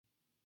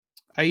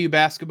IU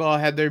basketball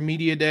had their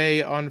media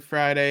day on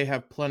Friday.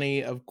 Have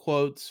plenty of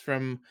quotes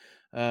from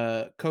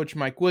Coach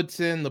Mike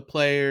Woodson, the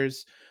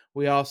players.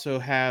 We also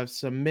have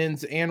some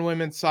men's and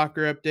women's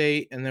soccer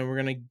update, and then we're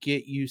going to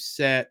get you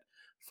set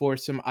for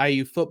some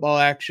IU football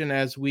action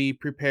as we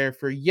prepare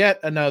for yet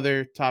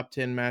another top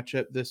 10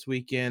 matchup this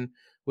weekend,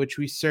 which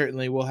we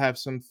certainly will have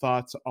some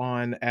thoughts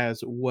on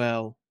as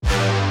well.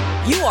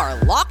 You are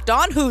Locked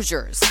On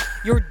Hoosiers,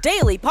 your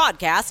daily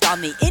podcast on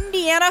the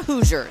Indiana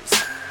Hoosiers.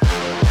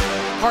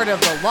 Part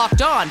of the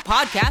Locked On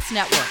Podcast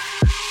Network,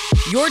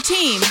 your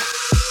team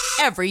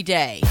every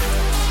day.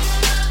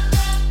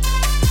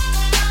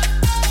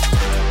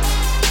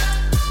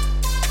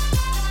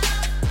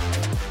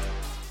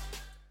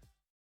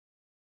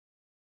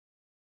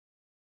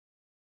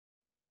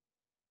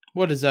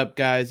 What is up,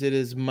 guys? It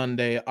is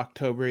Monday,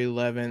 October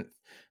 11th.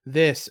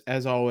 This,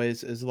 as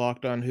always, is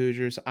Locked On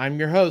Hoosiers. I'm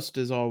your host,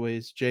 as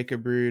always,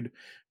 Jacob Rude,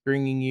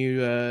 bringing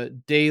you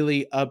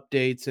daily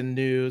updates and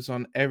news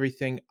on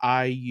everything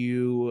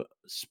IU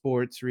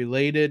sports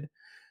related.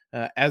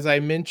 As I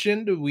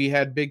mentioned, we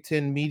had Big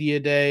Ten Media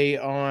Day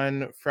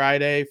on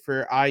Friday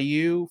for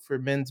IU for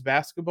men's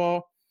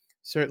basketball.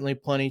 Certainly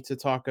plenty to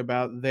talk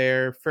about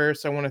there.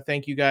 First, I want to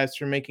thank you guys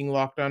for making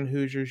Locked On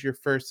Hoosiers your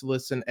first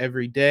listen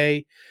every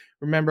day.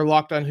 Remember,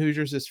 Locked On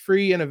Hoosiers is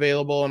free and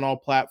available on all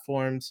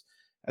platforms,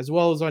 as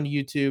well as on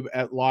YouTube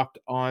at Locked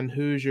On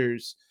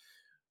Hoosiers.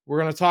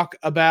 We're going to talk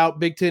about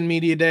Big Ten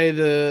Media Day,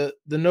 the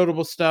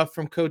notable stuff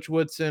from Coach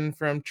Woodson,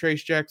 from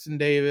Trayce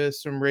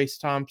Jackson-Davis, from Race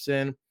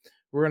Thompson.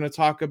 We're going to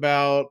talk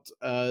about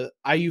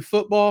IU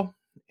football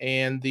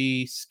and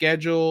the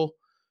schedule,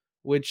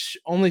 which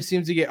only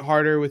seems to get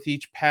harder with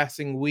each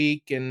passing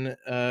week, and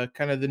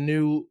kind of the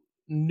new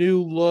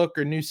look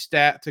or new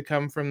stat to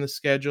come from the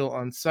schedule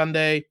on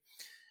Sunday.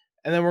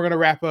 And then we're going to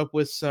wrap up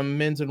with some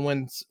men's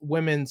and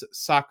women's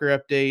soccer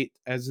update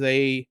as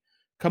they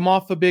come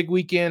off a big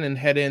weekend and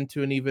head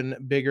into an even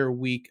bigger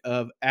week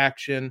of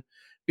action.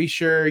 Be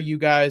sure you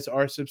guys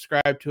are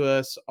subscribed to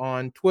us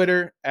on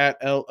Twitter at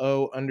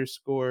LO_Hoosiers.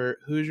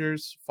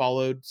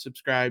 Followed,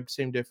 subscribed,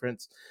 same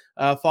difference.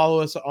 Follow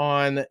us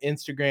on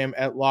Instagram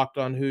at Locked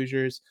On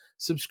Hoosiers.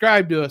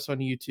 Subscribe to us on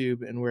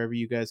YouTube and wherever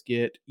you guys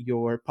get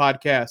your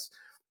podcasts.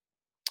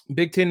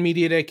 Big Ten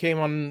Media Day came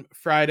on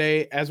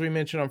Friday. As we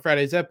mentioned on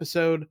Friday's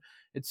episode,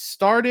 it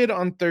started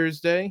on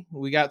Thursday.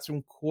 We got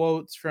some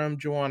quotes from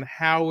Juwan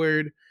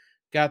Howard,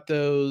 got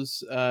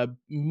those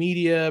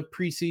media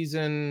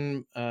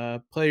preseason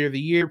player of the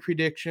year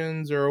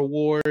predictions or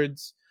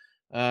awards,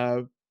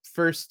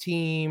 first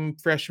team,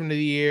 freshman of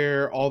the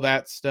year, all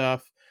that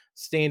stuff,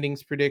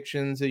 standings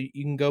predictions. You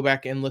can go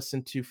back and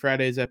listen to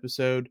Friday's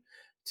episode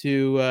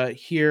to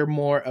hear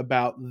more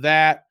about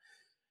that.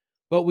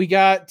 But we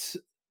got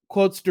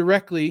quotes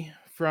directly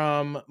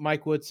from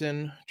Mike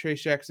Woodson,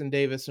 Trayce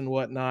Jackson-Davis, and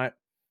whatnot.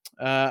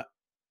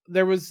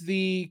 There was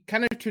the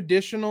kind of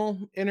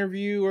traditional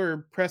interview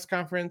or press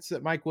conference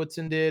that Mike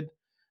Woodson did,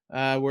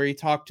 where he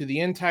talked to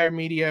the entire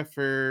media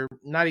for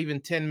not even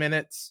 10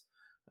 minutes.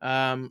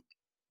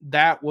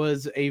 That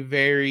was a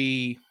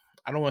very,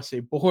 I don't want to say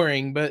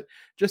boring, but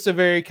just a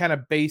very kind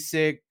of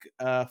basic,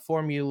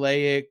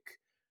 formulaic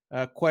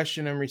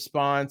question and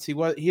response. He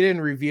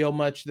didn't reveal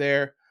much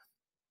there.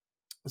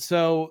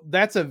 So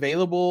that's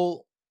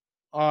available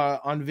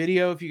on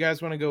video if you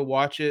guys want to go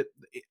watch it.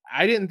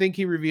 I didn't think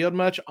he revealed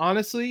much.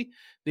 Honestly,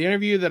 the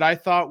interview that I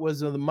thought was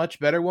the much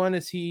better one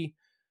is he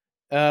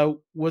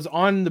was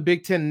on the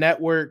Big Ten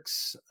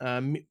Network's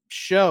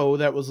show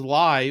that was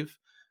live.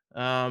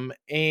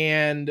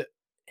 And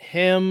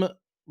him,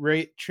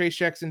 Trayce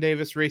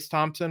Jackson-Davis, Race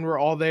Thompson were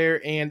all there.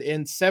 And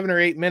in 7 or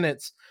 8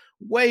 minutes,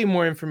 way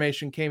more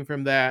information came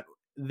from that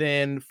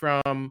than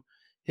from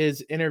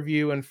his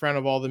interview in front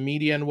of all the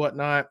media and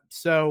whatnot.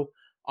 So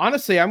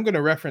honestly, I'm going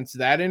to reference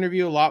that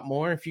interview a lot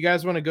more. If you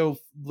guys want to go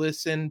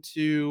listen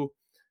to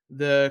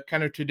the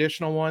kind of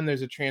traditional one,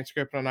 there's a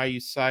transcript on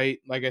IU's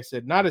site. Like I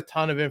said, not a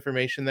ton of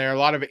information there. A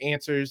lot of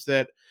answers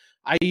that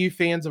IU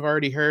fans have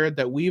already heard,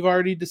 that we've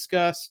already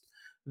discussed,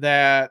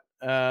 that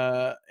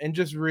and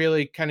just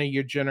really kind of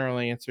your general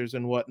answers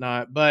and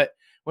whatnot. But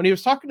when he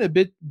was talking to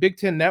Big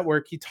Ten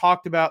Network, he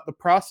talked about the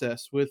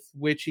process with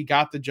which he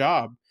got the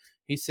job.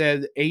 He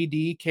said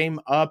AD came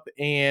up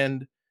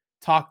and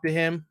talked to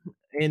him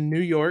in New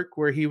York,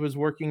 where he was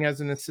working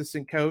as an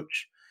assistant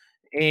coach.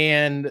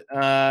 And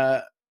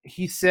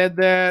he said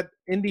that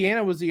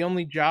Indiana was the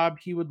only job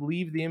he would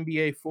leave the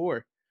NBA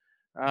for,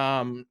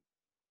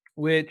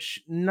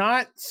 which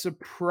not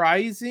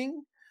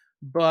surprising,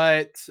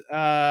 but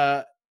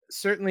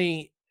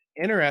certainly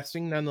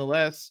interesting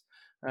nonetheless.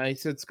 He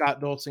said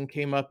Scott Dolson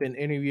came up and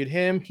interviewed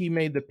him. He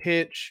made the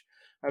pitch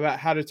about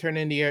how to turn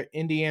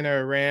Indiana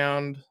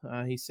around.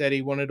 He said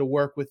he wanted to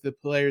work with the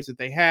players that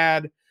they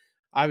had,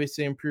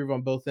 obviously improve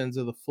on both ends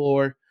of the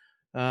floor.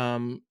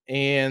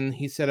 And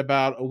he said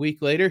about a week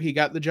later, he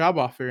got the job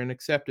offer and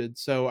accepted.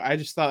 So I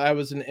just thought that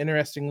was an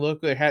interesting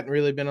look. There hadn't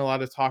really been a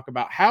lot of talk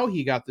about how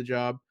he got the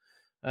job.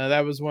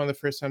 That was one of the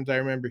first times I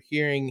remember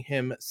hearing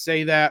him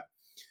say that.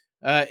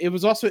 It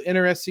was also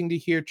interesting to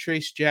hear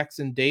Trayce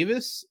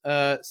Jackson-Davis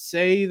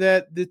say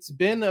that it's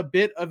been a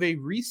bit of a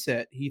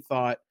reset, he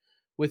thought,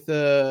 with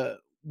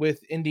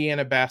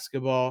Indiana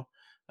basketball.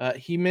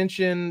 He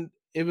mentioned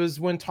it was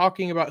when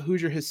talking about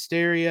Hoosier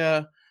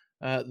hysteria,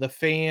 the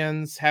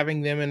fans,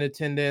 having them in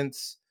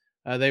attendance.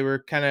 They were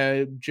kind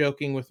of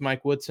joking with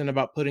Mike Woodson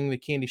about putting the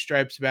candy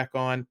stripes back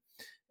on.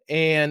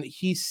 And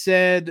he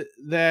said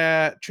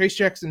that Trayce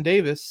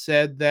Jackson-Davis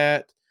said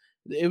that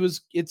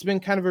it's been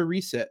kind of a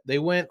reset. They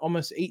went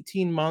almost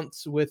 18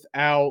 months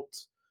without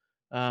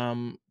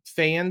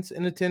fans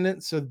in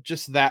attendance. So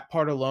just that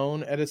part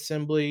alone at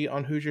Assembly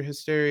on Hoosier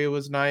Hysteria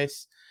was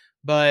nice.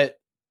 But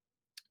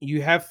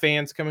you have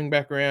fans coming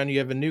back around, you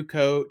have a new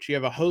coach, you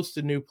have a host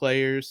of new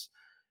players.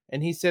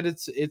 And he said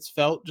it's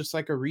felt just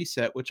like a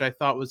reset, which I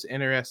thought was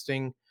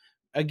interesting.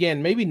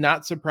 Again, maybe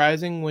not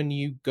surprising when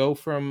you go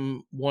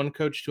from one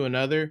coach to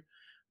another,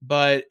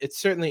 but it's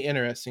certainly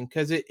interesting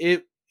because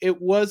it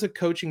was a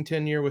coaching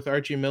tenure with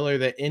Archie Miller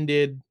that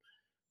ended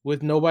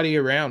with nobody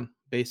around,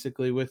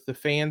 basically, with the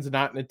fans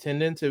not in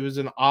attendance. It was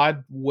an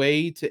odd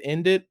way to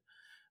end it.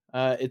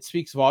 It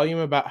speaks volume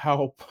about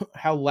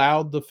how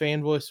loud the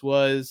fan voice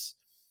was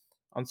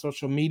on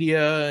social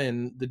media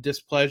and the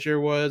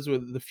displeasure was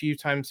with the few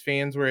times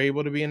fans were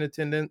able to be in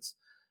attendance,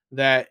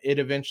 that it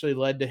eventually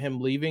led to him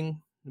leaving.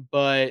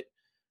 But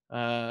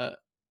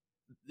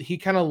he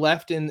kind of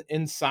left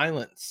in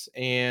silence,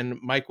 and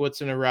Mike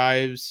Woodson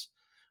arrives.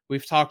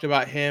 We've talked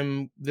about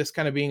him, this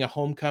kind of being a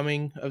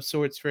homecoming of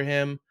sorts for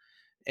him.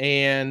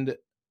 And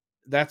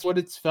that's what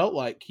it's felt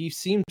like. He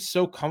seemed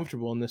so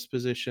comfortable in this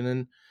position.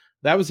 And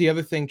that was the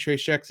other thing.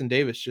 Trayce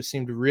Jackson-Davis just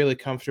seemed really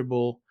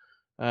comfortable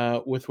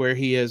with where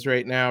he is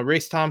right now.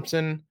 Race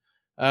Thompson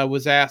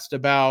was asked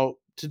to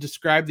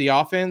describe the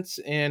offense,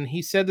 and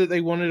he said that they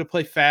wanted to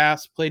play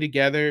fast, play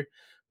together.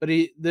 But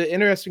the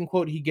interesting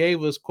quote he gave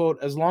was, quote,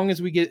 as long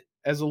as we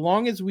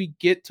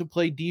get to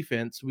play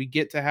defense, we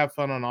get to have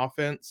fun on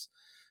offense,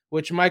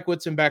 which Mike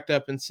Woodson backed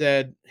up and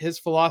said his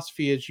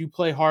philosophy is you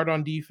play hard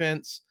on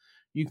defense,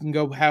 you can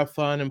go have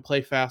fun and play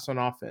fast on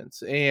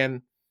offense.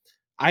 And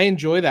I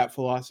enjoy that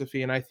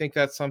philosophy, and I think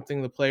that's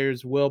something the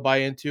players will buy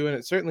into, and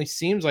it certainly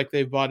seems like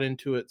they've bought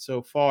into it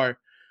so far.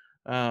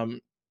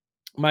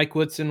 Mike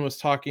Woodson was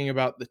talking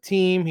about the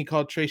team. He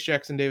called Trayce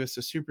Jackson-Davis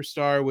a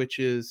superstar, which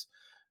is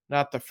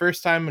not the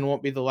first time and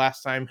won't be the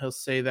last time he'll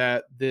say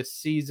that this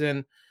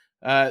season.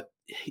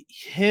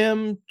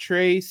 Him,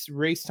 Trayce,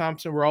 Race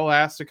Thompson were all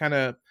asked to kind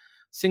of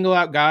single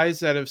out guys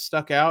that have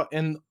stuck out,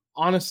 and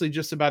honestly,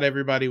 just about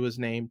everybody was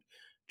named.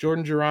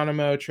 Jordan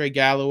Geronimo, Trey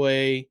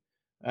Galloway,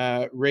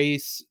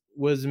 Race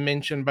was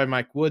mentioned by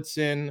Mike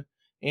Woodson,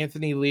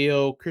 Anthony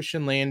Leal,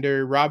 Christian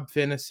Lander, Rob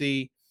Finney.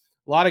 A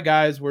lot of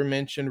guys were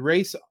mentioned.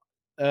 Race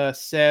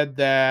said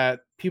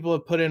that people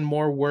have put in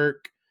more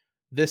work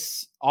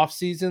this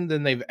offseason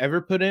than they've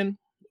ever put in,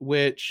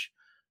 which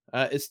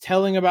is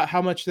telling about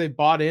how much they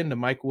bought into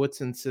Mike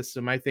Woodson's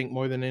system, I think,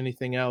 more than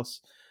anything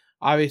else.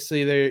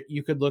 Obviously,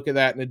 you could look at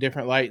that in a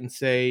different light and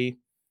say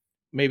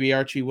maybe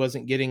Archie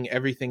wasn't getting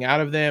everything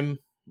out of them.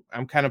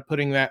 I'm kind of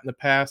putting that in the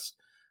past.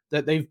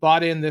 That they've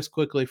bought in this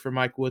quickly for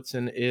Mike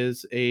Woodson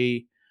is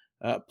a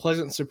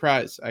pleasant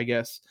surprise, I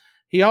guess.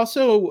 He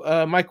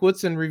also, Mike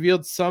Woodson,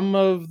 revealed some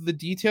of the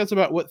details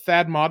about what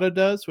Thad Matta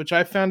does, which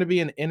I found to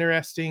be an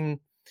interesting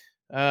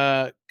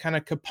kind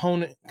of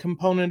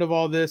component of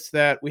all this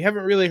that we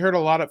haven't really heard a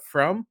lot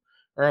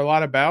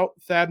about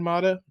Thad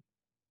Matta.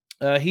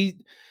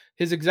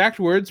 His exact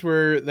words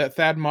were that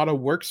Thad Matta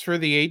works for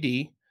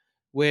the AD,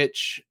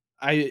 which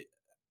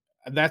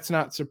that's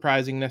not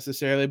surprising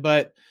necessarily,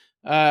 but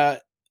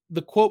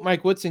the quote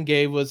Mike Woodson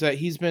gave was that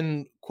he's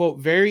been, quote,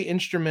 very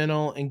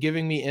instrumental in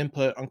giving me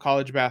input on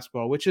college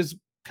basketball, which is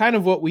kind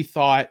of what we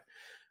thought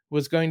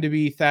was going to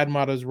be Thad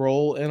Matta's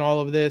role in all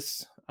of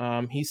this.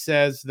 He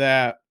says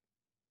that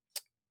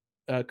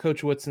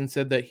Coach Woodson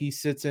said that he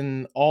sits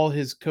in all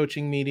his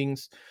coaching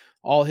meetings,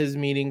 all his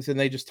meetings, and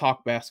they just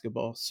talk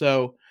basketball.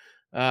 So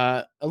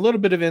a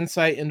little bit of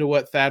insight into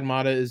what Thad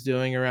Matta is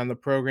doing around the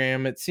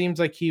program. It seems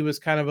like he was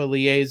kind of a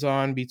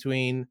liaison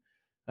between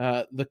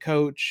the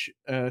coach,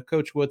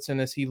 Coach Woodson,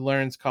 as he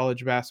learns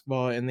college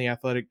basketball, and the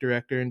athletic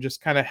director, and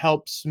just kind of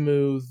helps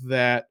smooth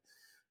that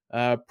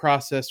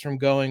process from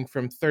going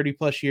from 30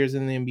 plus years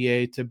in the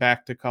NBA to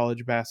back to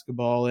college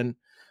basketball. And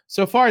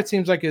so far it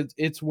seems like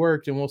it's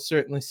worked, and we'll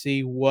certainly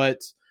see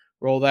what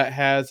role that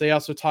has. They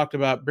also talked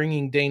about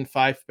bringing Dane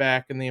Fife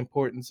back and the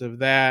importance of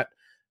that.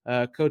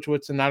 Coach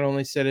Woodson not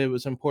only said it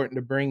was important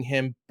to bring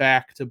him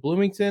back to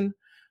Bloomington,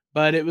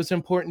 but it was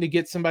important to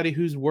get somebody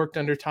who's worked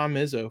under Tom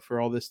Izzo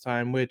for all this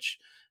time, which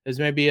is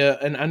maybe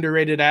an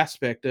underrated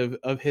aspect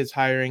of his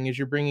hiring, is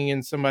you're bringing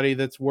in somebody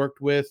that's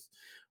worked with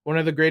one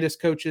of the greatest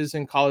coaches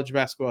in college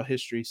basketball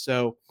history.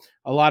 So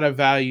a lot of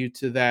value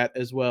to that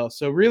as well.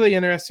 So really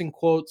interesting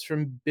quotes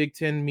from Big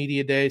Ten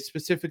Media Day,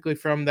 specifically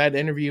from that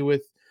interview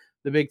with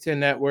the Big Ten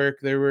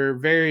Network. There were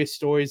various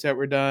stories that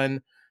were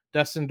done.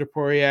 Dustin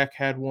Doporiak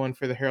had one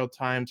for the Herald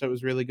Times that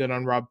was really good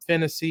on Rob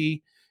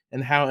Finney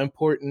and how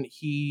important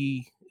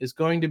he is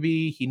going to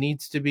be, he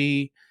needs to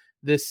be,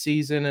 this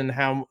season and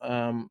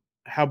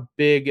how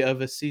big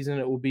of a season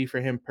it will be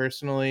for him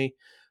personally.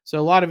 So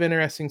a lot of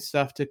interesting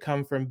stuff to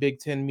come from Big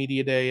Ten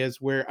Media Day,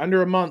 as we're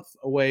under a month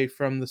away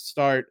from the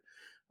start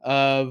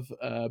of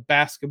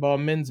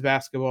men's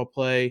basketball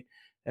play,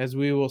 as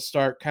we will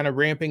start kind of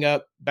ramping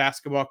up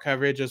basketball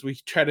coverage as we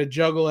try to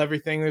juggle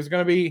everything. There's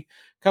going to be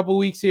a couple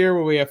weeks here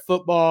where we have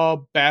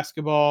football,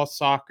 basketball,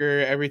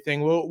 soccer,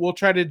 everything. We'll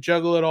try to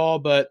juggle it all,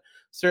 but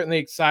certainly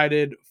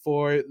excited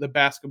for the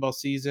basketball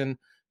season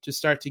to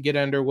start to get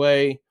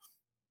underway.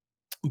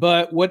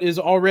 But what is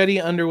already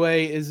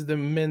underway is the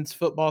men's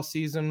football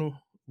season.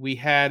 We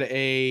had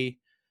a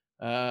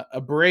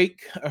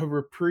break, a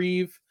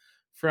reprieve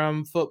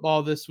from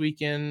football this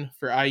weekend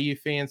for IU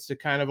fans to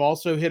kind of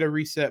also hit a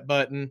reset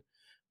button,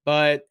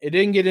 but it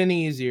didn't get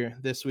any easier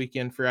this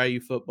weekend for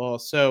IU football.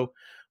 So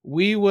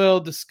we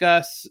will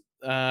discuss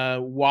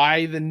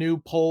why the new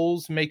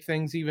polls make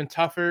things even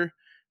tougher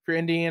for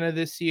Indiana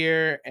this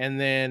year, and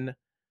then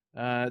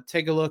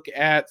take a look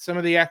at some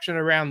of the action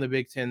around the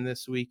Big Ten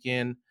this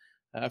weekend.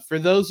 For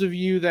those of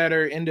you that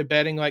are into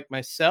betting like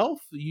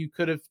myself, you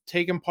could have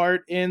taken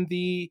part in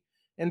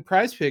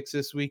Prize Picks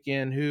this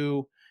weekend,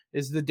 who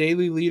is the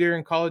daily leader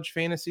in college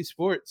fantasy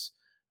sports.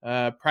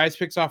 Prize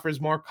Picks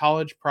offers more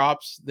college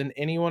props than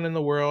anyone in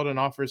the world and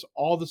offers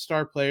all the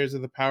star players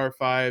of the Power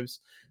Fives.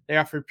 They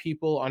offer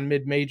people on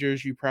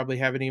mid-majors you probably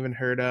haven't even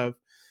heard of.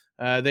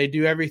 They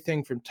do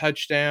everything from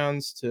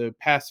touchdowns to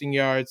passing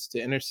yards to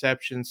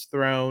interceptions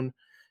thrown,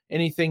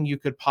 anything you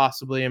could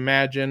possibly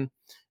imagine.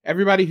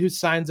 Everybody who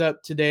signs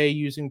up today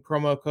using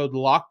promo code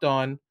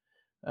LOCKEDON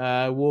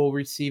will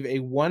receive a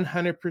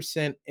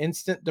 100%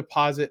 instant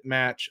deposit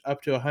match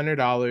up to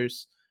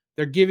 $100.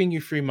 They're giving you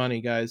free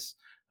money, guys.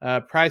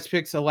 Prize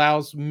Picks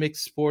allows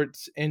mixed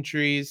sports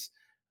entries.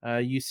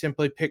 You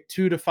simply pick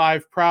 2 to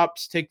 5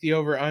 props, take the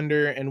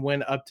over-under, and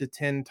win up to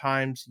 10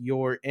 times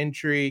your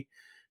entry.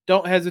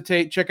 Don't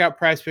hesitate. Check out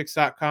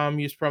prizepicks.com.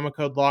 Use promo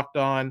code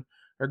LOCKEDON.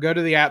 Or go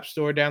to the App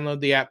Store, download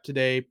the app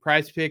today.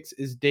 Prize Picks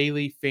is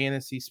daily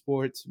fantasy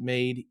sports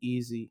made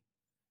easy.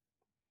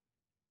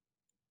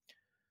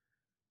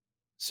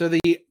 So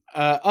the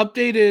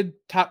updated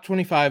top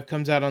 25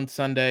 comes out on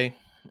Sunday.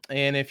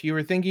 And if you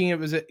were thinking it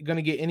was going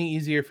to get any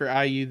easier for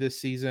IU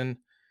this season,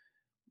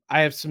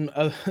 I have some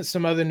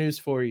other news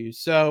for you.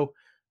 So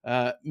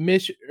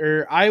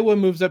Iowa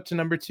moves up to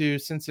number 2,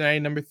 Cincinnati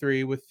number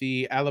 3 with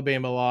the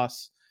Alabama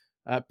loss.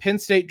 Penn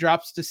State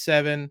drops to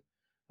 7.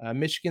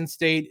 Michigan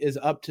State is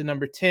up to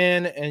number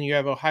 10, and you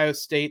have Ohio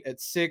State at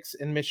 6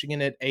 and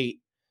Michigan at 8.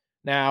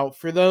 Now,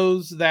 for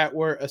those that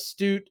were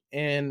astute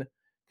and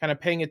kind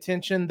of paying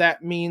attention,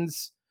 that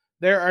means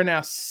there are now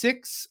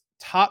 6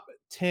 top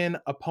 10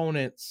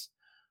 opponents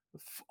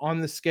on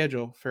the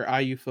schedule for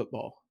IU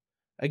football.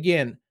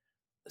 Again,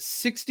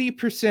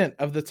 60%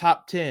 of the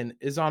top 10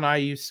 is on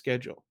IU's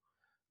schedule.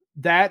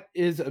 That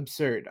is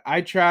absurd.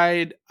 I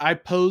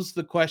posed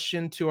the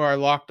question to our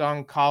Locked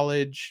On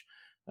College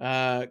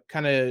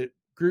kind of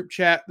group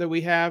chat that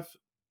we have,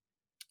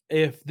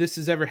 if this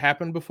has ever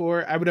happened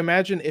before. I would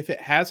imagine if it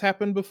has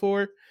happened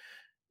before,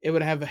 it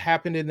would have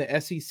happened in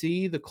the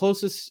SEC. The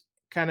closest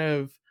kind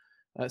of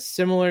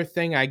similar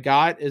thing I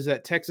got is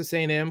that Texas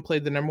A&M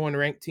played the number 1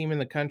 ranked team in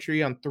the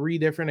country on 3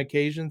 different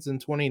occasions in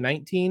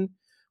 2019,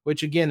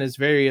 which again is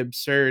very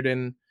absurd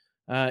and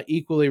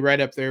equally right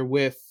up there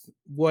with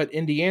what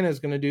Indiana is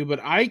going to do.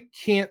 But I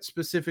can't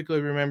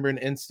specifically remember an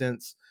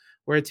instance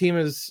where a team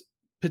has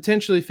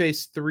potentially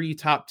faced 3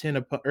 top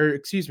 10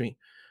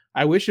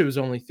 I wish it was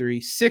only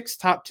 3, 6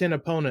 top 10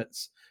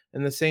 opponents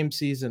in the same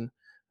season.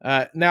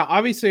 Now,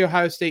 obviously,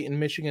 Ohio State and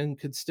Michigan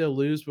could still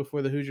lose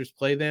before the Hoosiers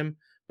play them,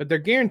 but they're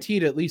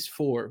guaranteed at least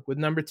 4, with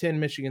number 10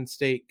 Michigan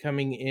State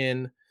coming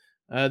in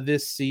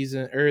this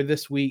season or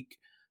this week.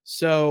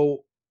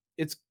 So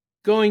it's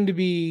going to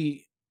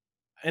be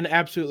an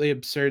absolutely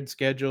absurd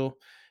schedule.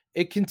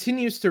 It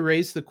continues to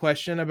raise the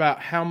question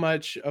about how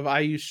much of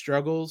IU's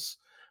struggles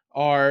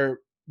are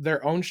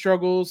their own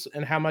struggles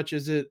and how much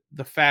is it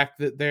the fact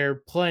that they're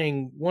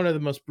playing one of the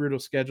most brutal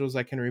schedules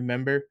I can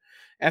remember.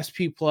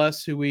 SP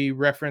Plus, who we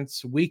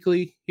reference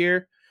weekly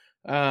here,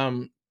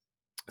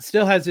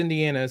 still has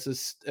Indiana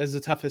as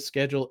the toughest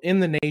schedule in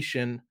the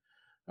nation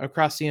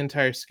across the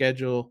entire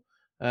schedule.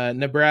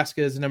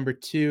 Nebraska is number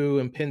 2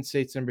 and Penn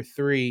State's number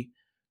 3,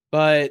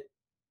 but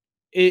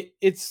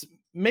it's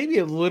maybe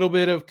a little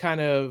bit of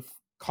kind of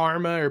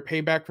karma or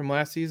payback from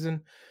last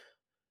season.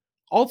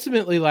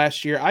 Ultimately,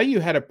 last year, IU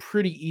had a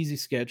pretty easy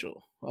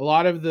schedule. A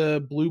lot of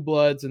the blue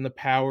bloods and the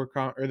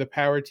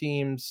power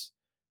teams,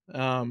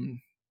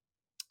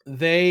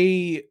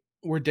 they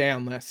were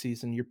down last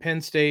season. Your Penn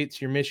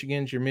States, your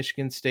Michigans, your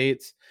Michigan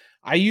States.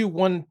 IU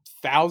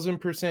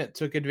 1,000%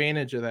 took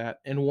advantage of that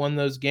and won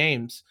those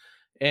games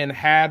and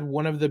had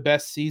one of the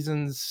best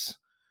seasons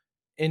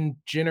in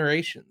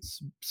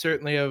generations,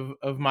 certainly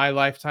of my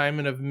lifetime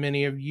and of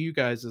many of you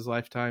guys'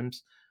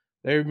 lifetimes.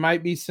 There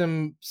might be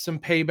some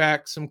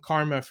payback, some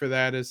karma for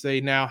that, as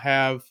they now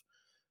have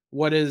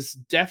what has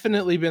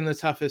definitely been the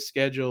toughest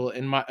schedule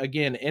in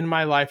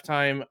my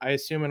lifetime. I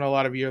assume in a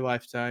lot of your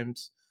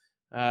lifetimes.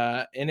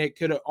 and it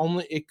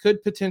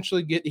could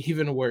potentially get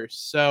even worse.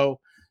 So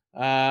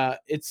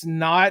it's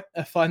not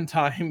a fun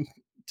time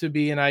to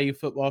be an IU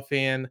football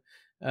fan.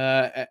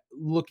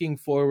 Looking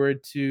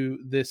forward to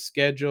this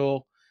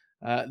schedule.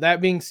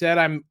 That being said,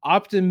 I'm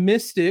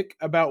optimistic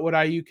about what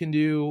IU can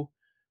do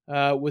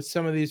with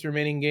some of these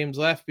remaining games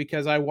left,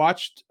 because I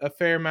watched a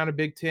fair amount of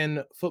Big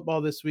Ten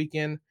football this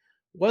weekend.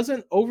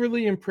 Wasn't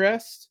overly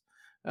impressed.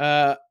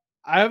 I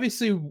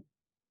obviously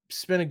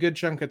spent a good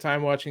chunk of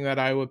time watching that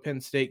Iowa Penn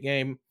State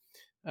game.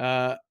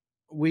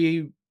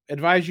 We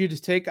advise you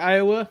to take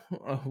Iowa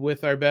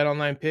with our Bet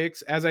Online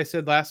picks. As I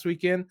said last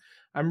weekend,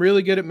 I'm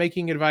really good at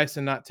making advice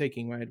and not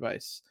taking my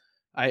advice.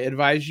 I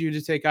advise you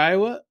to take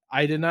Iowa.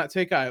 I did not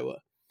take Iowa.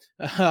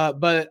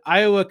 But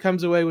Iowa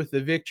comes away with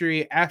the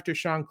victory after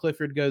Sean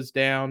Clifford goes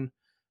down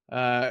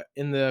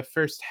in the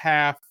first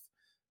half.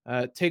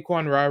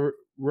 Taquan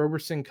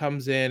Roberson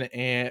comes in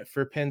and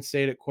for Penn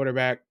State at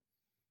quarterback,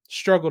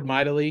 struggled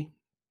mightily.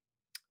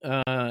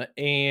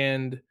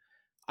 And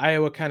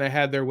Iowa kind of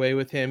had their way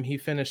with him. He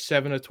finished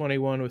 7 of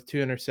 21 with 2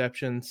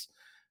 interceptions.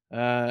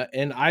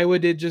 And Iowa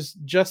did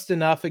just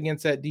enough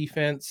against that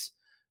defense.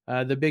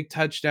 The big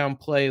touchdown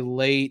play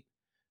late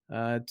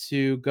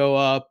to go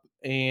up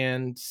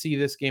and see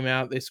this game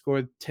out. They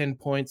scored 10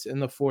 points in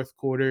the fourth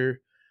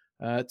quarter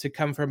to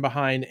come from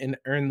behind and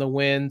earn the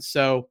win.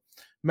 So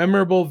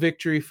memorable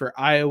victory for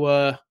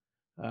Iowa.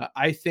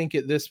 I think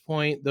at this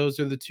point, those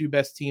are the two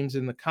best teams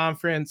in the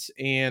conference,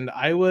 and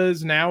Iowa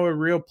is now a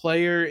real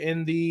player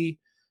in the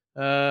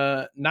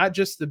not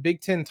just the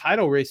Big Ten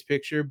title race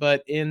picture,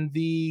 but in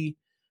the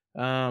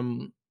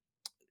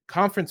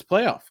conference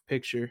playoff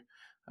picture.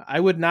 I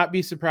would not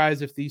be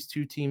surprised if these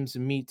two teams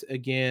meet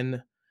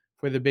again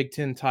for the Big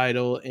Ten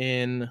title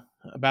in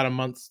about a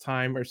month's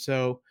time or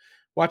so.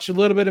 Watched a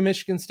little bit of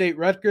Michigan State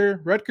Rutgers.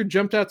 Rutgers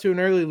jumped out to an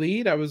early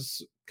lead. I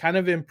was kind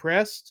of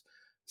impressed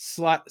 /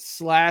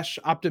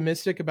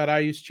 optimistic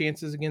about IU's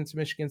chances against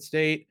Michigan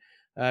State.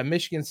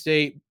 Michigan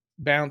State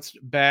bounced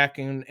back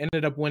and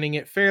ended up winning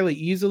it fairly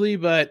easily,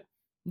 but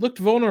looked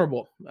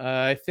vulnerable.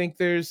 I think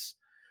there's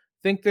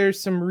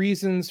some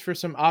reasons for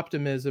some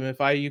optimism if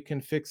IU can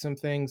fix some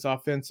things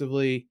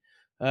offensively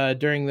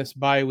during this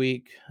bye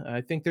week. I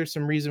think there's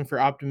some reason for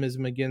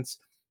optimism against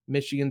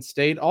Michigan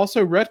State.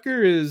 Also,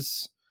 Rutgers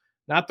is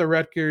not the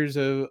Rutgers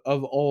of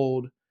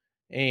old,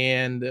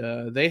 and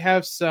they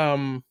have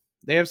some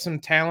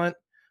talent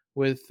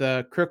with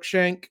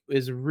Cruikshank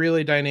is a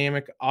really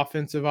dynamic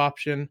offensive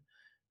option.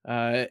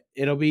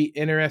 It'll be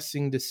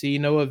interesting to see.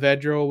 Noah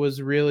Vedral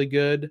was really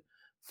good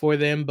for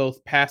them,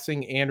 both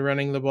passing and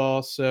running the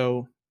ball.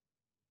 So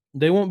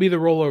they won't be the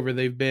rollover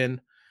they've been.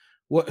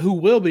 Who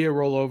will be a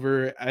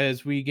rollover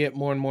as we get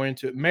more and more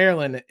into it?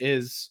 Maryland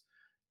is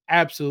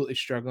absolutely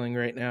struggling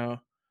right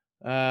now.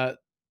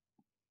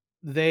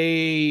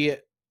 They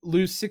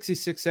lose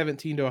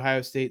 66-17 to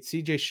Ohio State.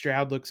 CJ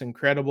Stroud looks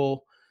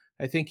incredible.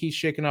 I think he's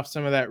shaking off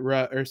some of that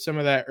some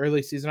of that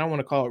early season. I don't want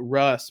to call it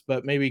rust,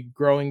 but maybe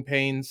growing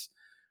pains.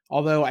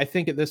 Although I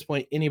think at this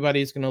point,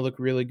 anybody's going to look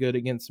really good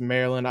against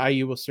Maryland.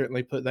 IU will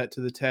certainly put that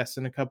to the test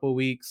in a couple of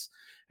weeks.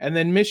 And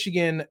then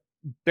Michigan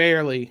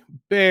barely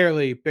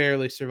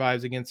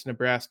survives against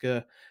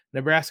Nebraska.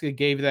 Nebraska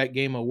gave that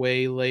game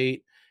away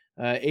late.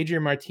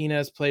 Adrian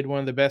Martinez played one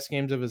of the best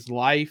games of his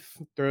life,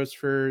 throws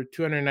for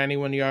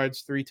 291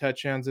 yards, 3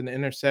 touchdowns, and an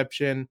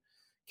interception.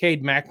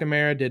 Cade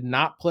McNamara did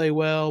not play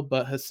well,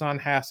 but Hassan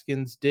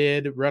Haskins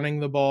did, running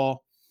the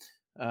ball.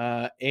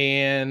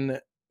 And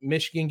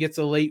Michigan gets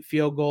a late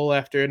field goal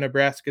after a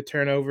Nebraska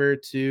turnover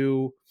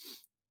to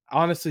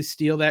honestly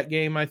steal that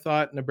game. I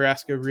thought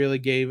Nebraska really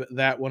gave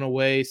that one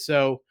away.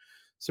 So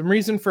some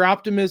reason for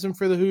optimism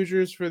for the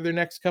Hoosiers for their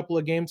next couple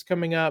of games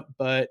coming up,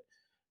 but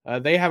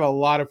they have a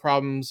lot of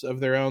problems of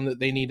their own that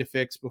they need to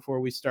fix before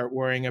we start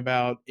worrying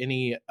about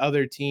any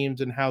other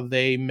teams and how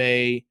they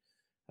may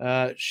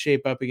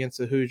shape up against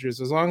the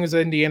Hoosiers. As long as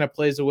Indiana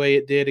plays the way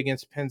it did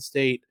against Penn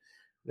State,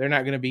 they're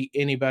not going to be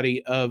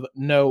anybody of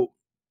note.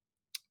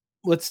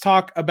 Let's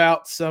talk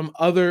about some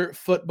other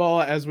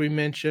football, as we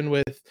mentioned,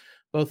 with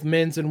both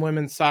men's and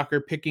women's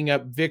soccer picking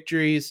up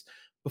victories.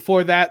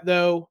 Before that,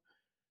 though,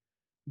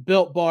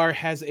 Built Bar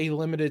has a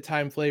limited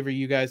time flavor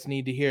you guys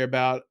need to hear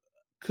about.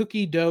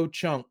 Cookie dough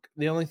chunk.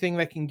 The only thing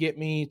that can get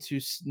me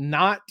to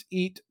not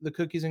eat the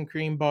cookies and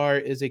cream bar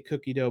is a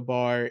cookie dough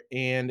bar,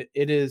 and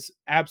it is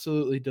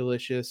absolutely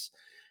delicious.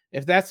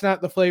 If that's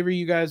not the flavor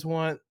you guys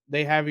want,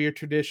 they have your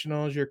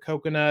traditionals, your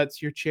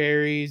coconuts, your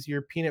cherries,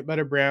 your peanut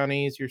butter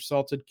brownies, your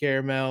salted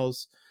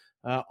caramels,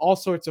 all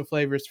sorts of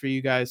flavors for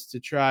you guys to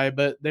try.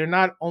 But they're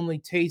not only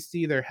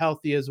tasty, they're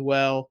healthy as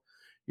well.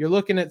 You're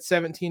looking at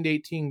 17 to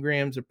 18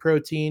 grams of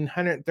protein,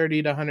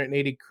 130 to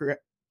 180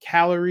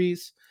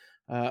 calories,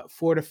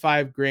 4 to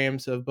 5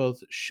 grams of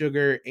both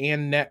sugar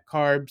and net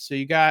carbs. So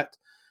you got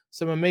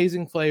some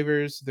amazing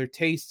flavors. They're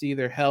tasty.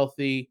 They're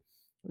healthy.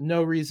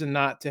 No reason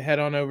not to head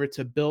on over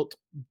to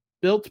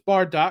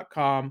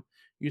builtbar.com.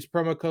 Use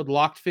promo code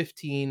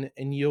LOCKED15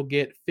 and you'll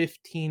get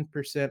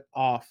 15%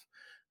 off.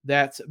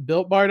 That's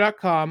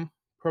builtbar.com,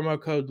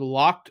 promo code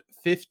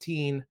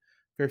LOCKED15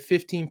 for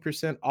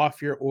 15%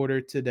 off your order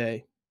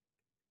today.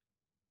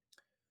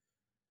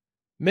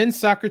 Men's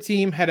soccer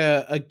team had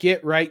a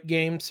get right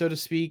game, so to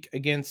speak,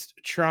 against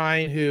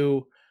Trine,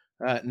 who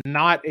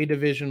not a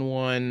Division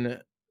I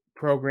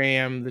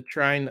program. The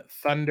Trine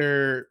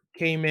Thunder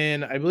came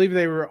in. I believe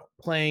they were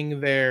playing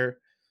their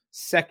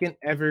second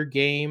ever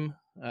game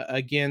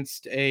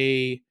against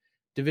a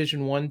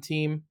Division I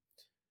team.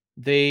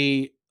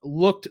 They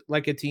looked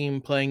like a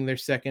team playing their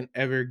second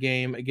ever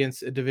game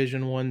against a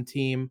Division I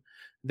team.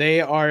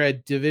 They are a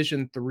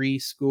Division III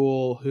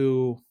school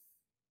who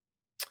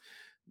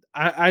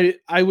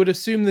I would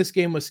assume this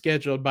game was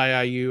scheduled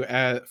by IU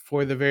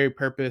for the very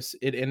purpose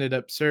it ended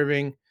up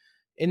serving.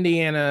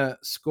 Indiana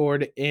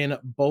scored in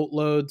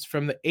boatloads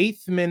from the the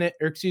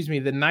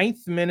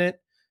 9th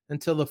minute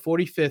until the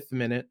 45th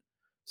minute.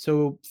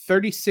 So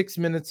 36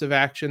 minutes of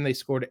action, they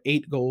scored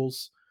 8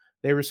 goals.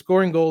 They were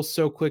scoring goals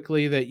so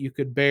quickly that you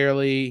could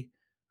barely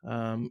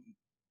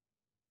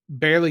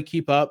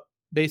keep up.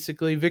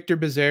 Basically, Victor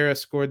Becerra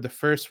scored the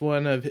first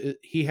one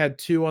he had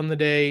 2 on the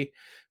day.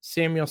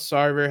 Samuel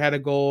Sarver had a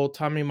goal.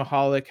 Tommy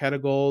Mahalik had a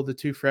goal. The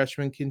 2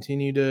 freshmen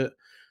continue to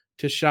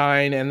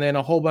shine. And then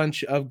a whole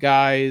bunch of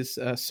guys.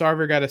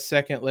 Sarver got a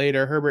second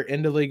later. Herbert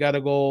Endley got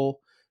a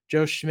goal.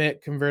 Joe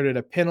Schmidt converted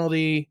a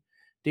penalty.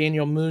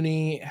 Daniel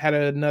Mooney had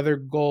another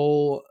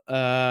goal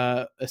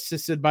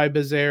assisted by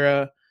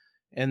Becerra.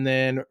 And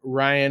then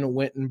Ryan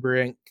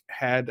Wittenbrink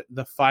had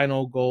the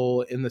final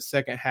goal in the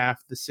second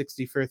half, the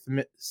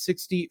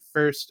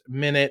 61st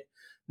minute,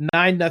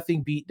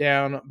 9-0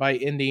 beatdown by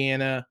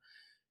Indiana.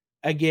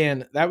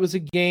 Again, that was a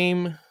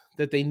game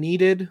that they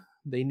needed.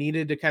 They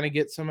needed to kind of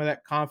get some of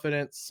that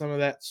confidence, some of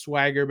that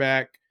swagger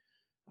back.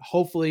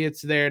 Hopefully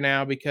it's there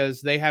now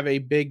because they have a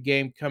big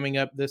game coming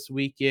up this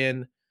week.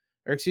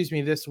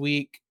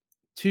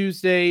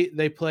 Tuesday,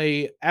 they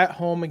play at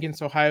home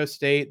against Ohio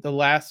State, the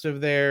last of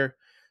their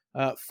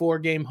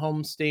 4-game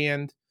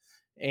homestand,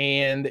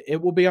 and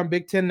it will be on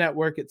Big Ten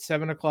Network at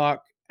 7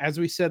 o'clock. As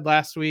we said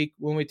last week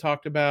when we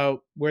talked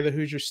about where the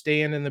Hoosiers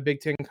stand in the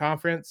Big Ten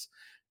Conference,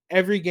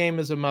 every game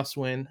is a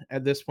must-win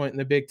at this point in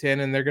the Big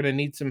Ten, and they're going to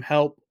need some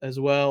help as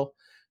well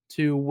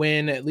to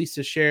win at least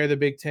a share of the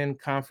Big Ten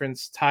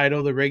Conference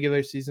title, the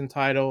regular season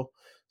title.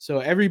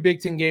 So every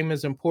Big Ten game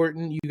is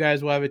important. You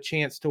guys will have a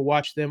chance to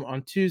watch them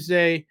on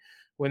Tuesday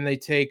when they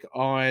take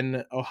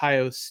on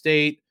Ohio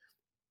State.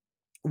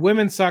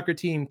 Women's soccer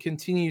team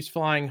continues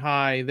flying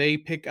high. They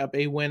pick up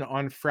a win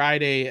on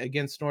Friday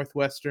against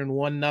Northwestern,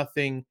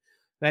 1-0.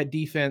 That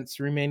defense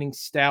remaining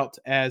stout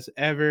as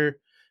ever.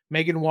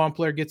 Megan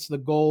Wampler gets the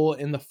goal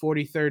in the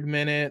 43rd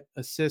minute,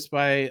 assist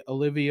by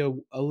Olivia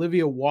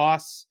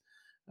Wass.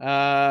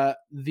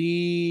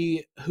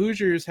 The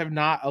Hoosiers have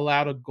not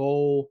allowed a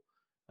goal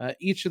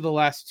each of the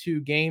last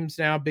 2 games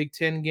now, Big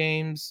Ten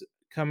games,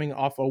 coming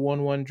off a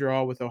 1-1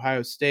 draw with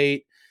Ohio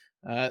State.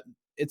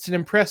 It's an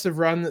impressive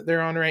run that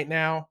they're on right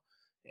now.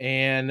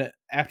 And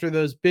after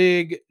those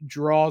big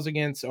draws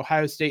against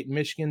Ohio State and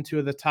Michigan, 2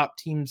 of the top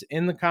teams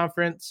in the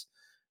conference,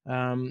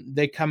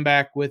 they come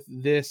back with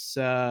this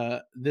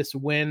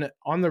win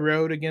on the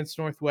road against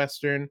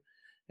Northwestern.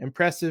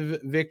 Impressive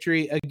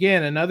victory.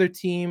 Again, another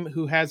team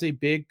who has a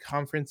big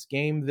conference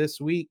game this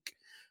week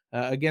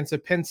against a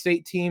Penn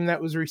State team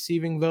that was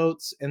receiving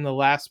votes in the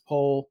last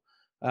poll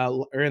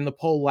in the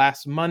poll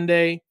last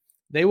Monday.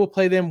 They will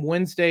play them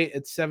Wednesday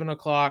at 7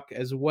 o'clock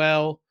as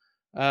well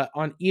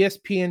on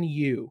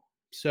ESPNU.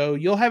 So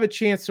you'll have a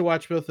chance to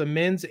watch both the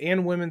men's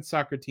and women's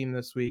soccer team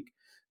this week.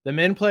 The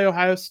men play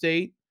Ohio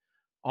State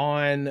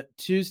on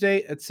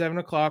Tuesday at 7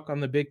 o'clock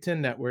on the Big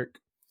Ten Network.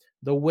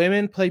 The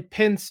women play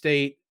Penn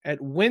State at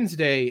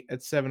Wednesday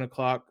at 7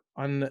 o'clock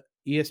on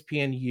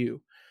ESPNU.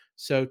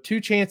 So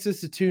 2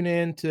 chances to tune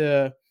in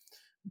to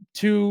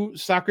 2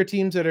 soccer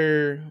teams that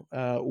are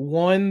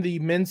one, the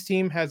men's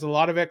team has a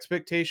lot of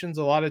expectations,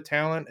 a lot of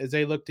talent as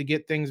they look to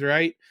get things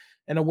right,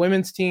 and a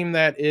women's team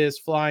that is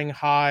flying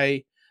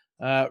high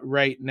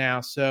right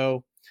now.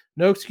 So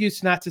no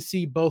excuse not to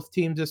see both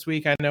teams this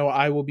week. I know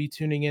I will be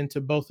tuning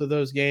into both of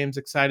those games,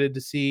 excited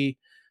to see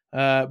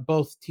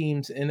both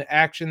teams in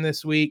action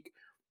this week.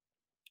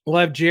 We'll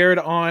have Jared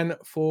on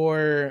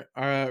for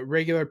a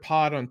regular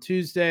pod on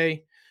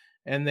Tuesday,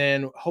 and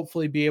then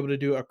hopefully be able to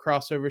do a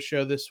crossover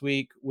show this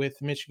week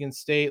with Michigan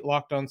State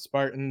Locked On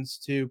Spartans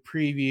to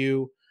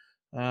preview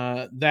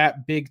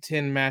that Big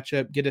Ten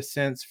matchup, get a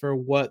sense for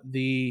what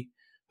the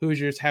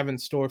Hoosiers have in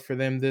store for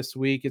them this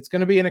week. It's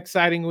going to be an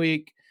exciting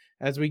week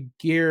as we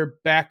gear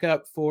back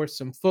up for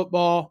some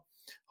football.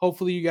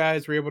 Hopefully you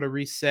guys were able to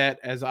reset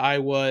as I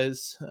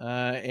was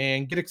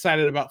and get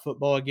excited about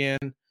football again,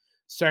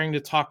 starting to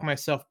talk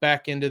myself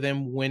back into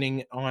them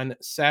winning on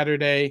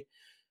Saturday.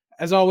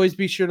 As always,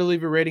 be sure to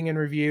leave a rating and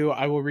review.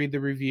 I will read the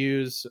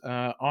reviews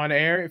on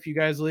air if you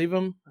guys leave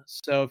them.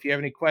 So if you have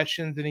any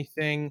questions,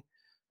 anything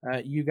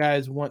you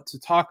guys want to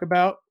talk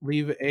about,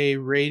 leave a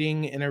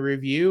rating and a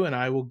review, and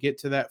I will get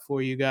to that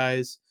for you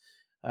guys.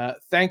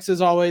 Thanks,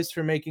 as always,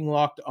 for making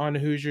Locked On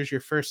Hoosiers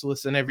your first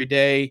listen every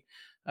day.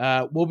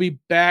 We'll be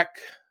back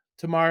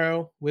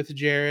tomorrow with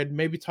Jared,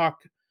 maybe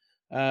talk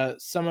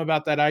some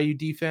about that IU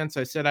defense.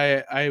 I said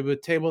I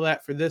would table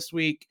that for this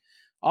week.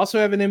 Also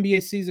have an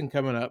NBA season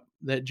coming up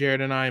that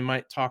Jared and I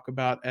might talk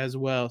about as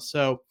well.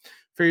 So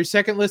for your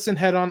second listen,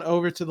 head on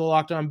over to the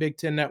Locked On Big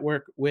Ten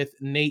Network with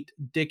Nate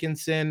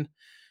Dickinson.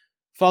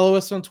 Follow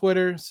us on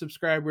Twitter,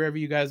 subscribe wherever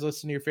you guys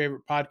listen to your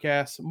favorite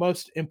podcasts.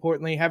 Most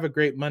importantly, have a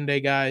great Monday,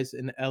 guys,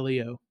 and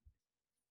LEO.